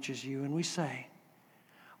value, which is you. And we say,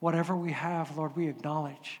 whatever we have, Lord, we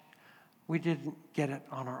acknowledge we didn't get it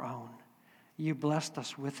on our own. You blessed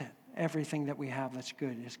us with it. Everything that we have that's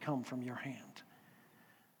good has come from your hand.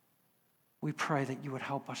 We pray that you would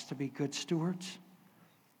help us to be good stewards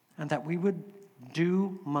and that we would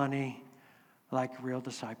do money like real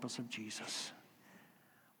disciples of Jesus.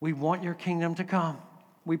 We want your kingdom to come.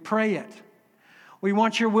 We pray it. We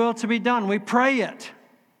want your will to be done. We pray it.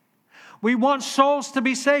 We want souls to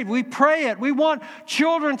be saved. We pray it. We want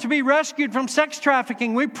children to be rescued from sex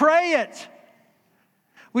trafficking. We pray it.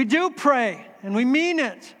 We do pray, and we mean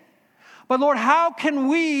it. But Lord, how can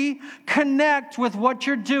we connect with what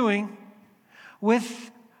you're doing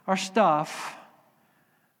with our stuff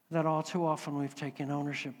that all too often we've taken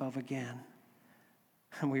ownership of again,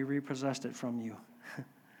 and we repossessed it from you?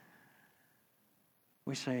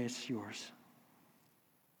 We say it's yours.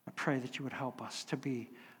 I pray that you would help us to be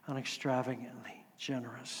an extravagantly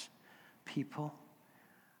generous people,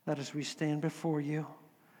 that as we stand before you,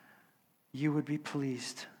 you would be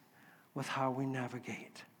pleased with how we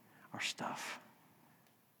navigate our stuff.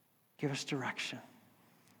 Give us direction.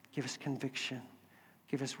 Give us conviction.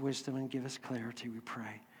 Give us wisdom and give us clarity, we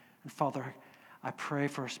pray. And Father, I pray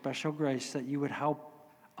for a special grace that you would help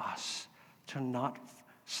us to not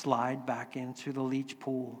slide back into the leech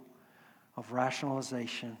pool of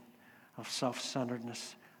rationalization, of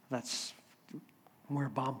self-centeredness that's we're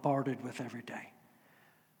bombarded with every day.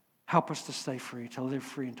 Help us to stay free, to live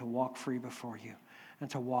free, and to walk free before you, and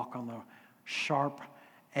to walk on the sharp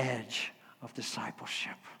edge of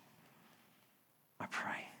discipleship. I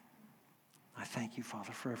pray. I thank you,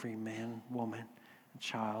 Father, for every man, woman, and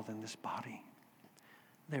child in this body.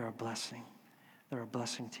 They're a blessing. They're a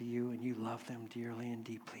blessing to you, and you love them dearly and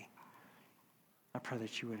deeply. I pray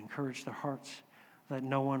that you would encourage their hearts, that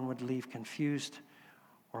no one would leave confused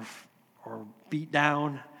or beat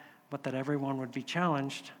down, but that everyone would be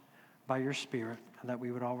challenged by your Spirit, and that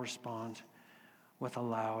we would all respond with a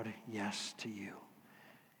loud yes to you.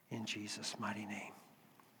 In Jesus' mighty name.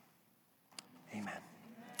 Amen.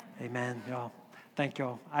 Amen, y'all. Thank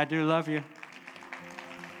y'all. I do love you.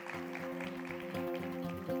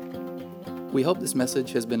 We hope this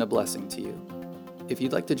message has been a blessing to you. If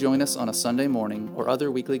you'd like to join us on a Sunday morning or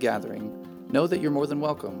other weekly gathering, know that you're more than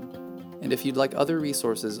welcome. And if you'd like other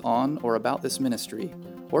resources on or about this ministry,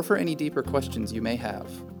 or for any deeper questions you may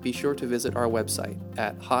have, be sure to visit our website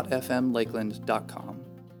at hotfmlakeland.com.